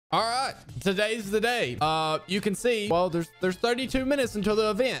All right, today's the day. You can see, well, there's 32 minutes until the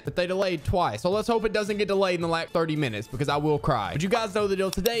event, but they delayed twice. So let's hope it doesn't get delayed in the like 30 minutes because I will cry. But you guys know the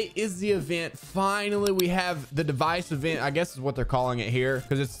deal. Today is the event. Finally, we have the device event. I guess is what they're calling it here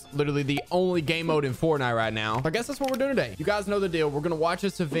because it's literally the only game mode in Fortnite right now. I guess that's what we're doing today. You guys know the deal. We're going to watch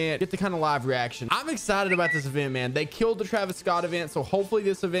this event, get the kind of live reaction. I'm excited about this event, man. They killed the Travis Scott event, so hopefully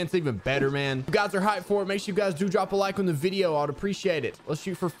this event's even better, man. If you guys are hyped for it, make sure you guys do drop a like on the video. I'd appreciate it. Let's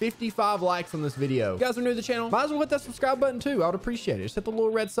shoot for 55 likes on this video. If you guys are new to the channel, might as well hit that subscribe button too. I would appreciate it. Just hit the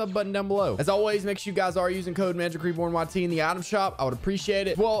little red sub button down below. As always, make sure you guys are using code MagicRebornYT in the item shop. I would appreciate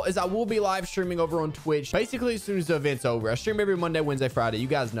it. Well, as I will be live streaming over on Twitch basically as soon as the event's over. I stream every Monday, Wednesday, Friday. You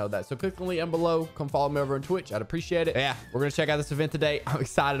guys know that. So click the link down below. Come follow me over on Twitch. I'd appreciate it. But yeah, we're gonna check out this event today. I'm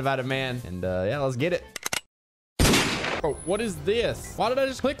excited about it, man. And yeah, let's get it. Oh, what is this? Why did I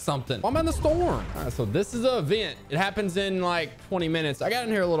just click something? I'm in the storm. All right, so this is an event. It happens in like 20 minutes. I got in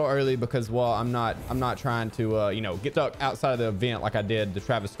here a little early because, well, I'm not trying to, you know, get stuck outside of the event like I did the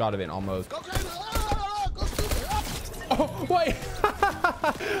Travis Scott event almost. Oh, wait.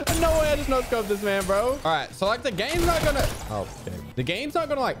 No way I just no-scoped this man, bro. All right, so like the game's not gonna, oh, okay. The game's not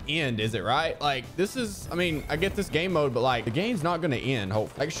gonna like end, is it, right? Like this is, I mean, I get this game mode, but like the game's not gonna end,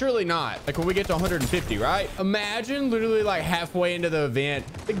 hopefully. Like surely not. Like when we get to 150, right? Imagine literally like halfway into the event,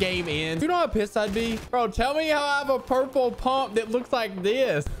 the game ends. You know how pissed I'd be? Bro, tell me how I have a purple pump that looks like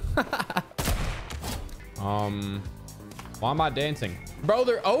this. Why am I dancing? Bro,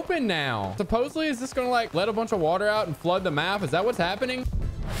 they're open now. Supposedly, is this gonna like let a bunch of water out and flood the map? Is that what's happening?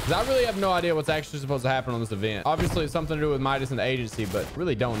 Because I really have no idea what's actually supposed to happen on this event. Obviously, it's something to do with Midas and the agency, but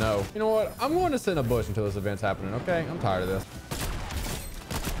really don't know. You know what? I'm going to sit in a bush until this event's happening, okay? I'm tired of this.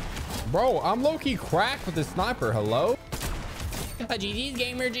 Bro, I'm low-key cracked with this sniper. Hello? GG's,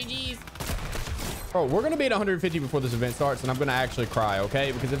 gamer, GG's. Bro, we're going to be at 150 before this event starts, and I'm going to actually cry,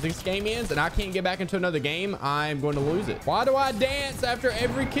 okay? Because if this game ends and I can't get back into another game, I'm going to lose it. Why do I dance after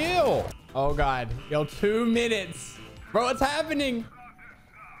every kill? Oh, God. Yo, 2 minutes. Bro, what's happening?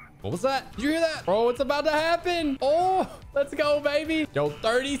 What was that? Did you hear that? Bro, what's about to happen? Oh, let's go, baby. Yo,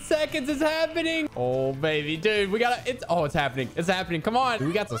 30 seconds is happening. Oh, baby. Dude, we gotta, it's happening. It's happening. Come on.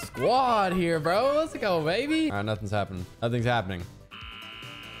 We got the squad here, bro. Let's go, baby. All right, nothing's happening. Nothing's happening.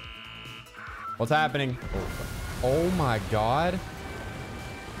 What's happening? Oh my God.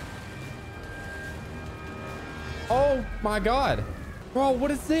 Oh my God. Bro, what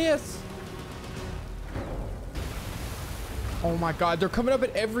is this? Oh my God, they're coming up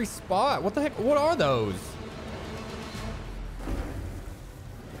at every spot. What the heck? What are those?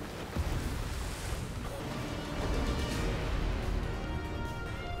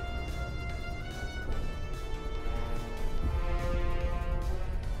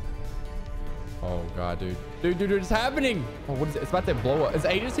 Oh God, dude. Dude, it's happening. Oh, what is it? It's about to blow up. Is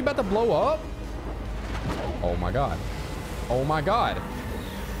the agency about to blow up? Oh my God. Oh my God.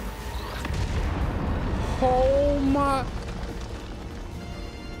 Oh my.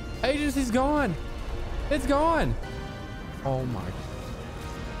 Agency's gone. It's gone. Oh my.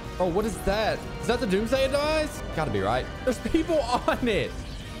 Oh, what is that? Is that the Doomsday device? Gotta be right. There's people on it.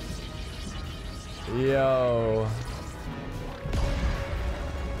 Yo.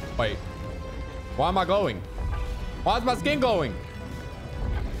 Wait. Why am I glowing? Why is my skin glowing?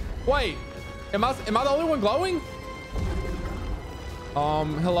 Wait. Am I the only one glowing?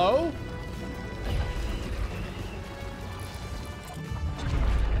 Hello?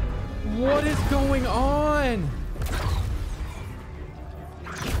 What is going on?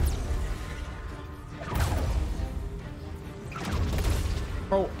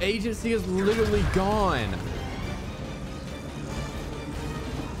 Bro, agency is literally gone.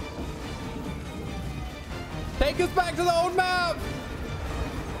 Take us back to the old map.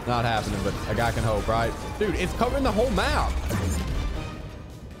 Not happening, but a guy can hope, right? Dude, it's covering the whole map.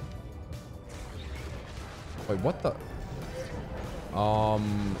 Wait, what the?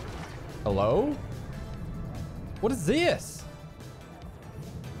 Hello? What is this?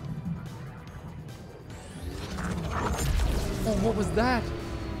 Oh, what was that?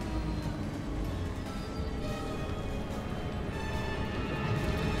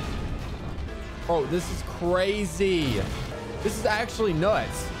 Oh, this is crazy. This is actually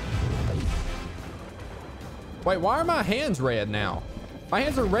nuts. Wait, why are my hands red now? My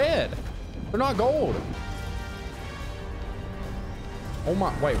hands are red. They're not gold. Oh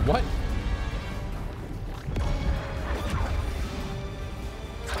my, wait, what?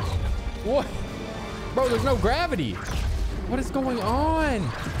 What? Bro, there's no gravity. What is going on?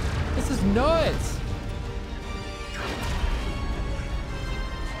 This is nuts.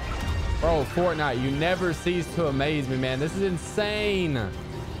 Bro, Fortnite, you never cease to amaze me, man. This is insane.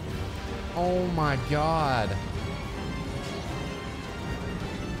 Oh my God.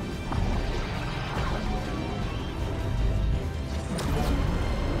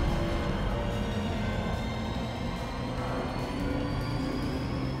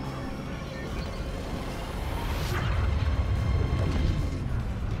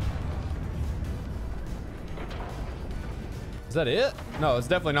 Is that it? No, it's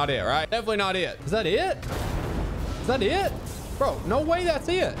definitely not it, right? Definitely not it. Is that it? Is that it? Bro, no way that's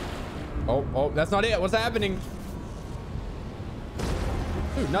it. Oh, that's not it. What's happening?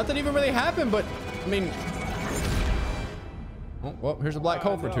 Dude, nothing even really happened, but I mean... Oh, well, here's a black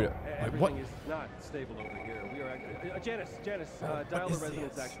hole for two. Everything What? is not stable over here. We are Janice, dial the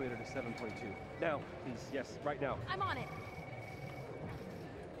resonance actuator to 7.2. Now, please. Yes, right now. I'm on it.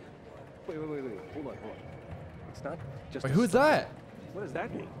 Wait. Hold on. It's not just. Wait, who is that? What does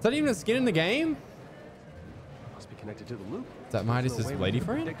that mean? Is that even a skin in the game? Must be connected to the loop. Is that Midas' way lady we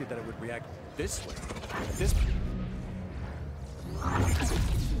friend? predicted that it would react this way. This.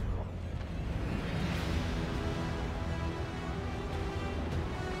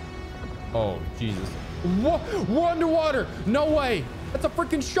 Oh, Jesus. What? We're underwater. No way. That's a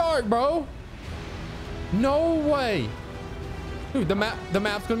freaking shark, bro. No way. Dude, the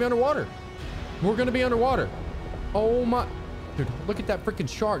map's gonna be underwater. We're gonna be underwater. Oh my. Dude, look at that freaking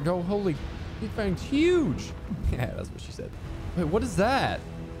shark, though. Holy, this thing's huge. Yeah, that's what she said. Wait, what is that?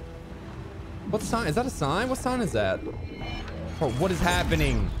 What sign? Is that a sign? What sign is that? Bro, what is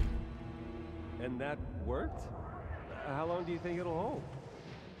happening? And that worked? How long do you think it'll hold?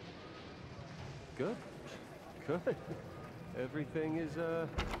 Good. Everything is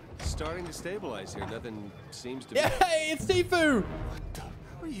starting to stabilize here. Nothing seems to be. Hey, it's Sifu. How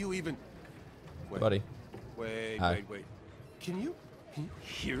are you even? Wait, Buddy. Wait. Hi. Can you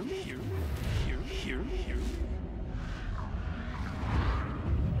hear me? Hear me?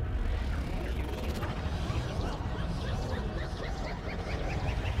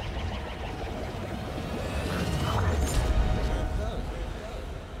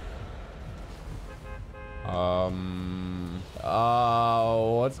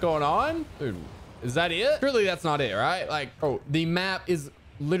 What's going on? Dude, is that it? Surely that's not it, right? Like, oh, the map is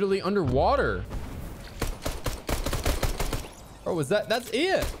literally underwater. Oh, that's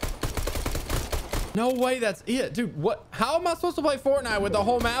it? No way that's it. Dude, what? How am I supposed to play Fortnite with the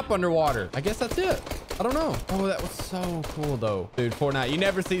whole map underwater? I guess that's it. I don't know. Oh, that was so cool though. Dude, Fortnite, you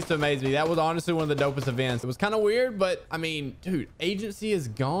never cease to amaze me. That was honestly one of the dopest events. It was kind of weird, but I mean, dude, agency is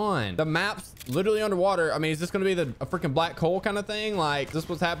gone. The map's literally underwater. I mean, is this going to be a freaking black hole kind of thing? Like, is this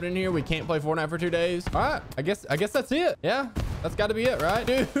what's happening here? We can't play Fortnite for 2 days. All right. I guess that's it. Yeah, that's got to be it, right?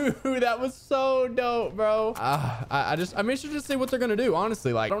 Dude, that was so dope, bro. I'm interested to see what they're going to do,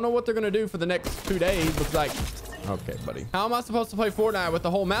 honestly. Like, I don't know what they're going to do for the next 2 days. Looks like... Okay, buddy. How am I supposed to play Fortnite with the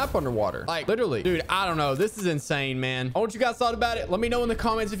whole map underwater? Like, literally. Dude, I don't know. This is insane, man. I want what you guys thought about it. Let me know in the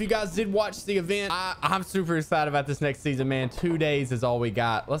comments if you guys did watch the event. I'm super excited about this next season, man. 2 days is all we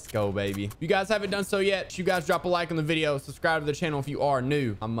got. Let's go, baby. If you guys haven't done so yet, you guys drop a like on the video. Subscribe to the channel if you are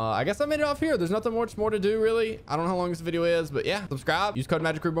new. I guess I made it off here. There's nothing much more to do, really. I don't know how long this video is, but yeah, subscribe. Use code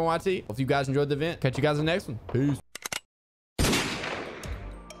MAGICREWBOYYT. Hope you guys enjoyed the event. Catch you guys in the next one. Peace.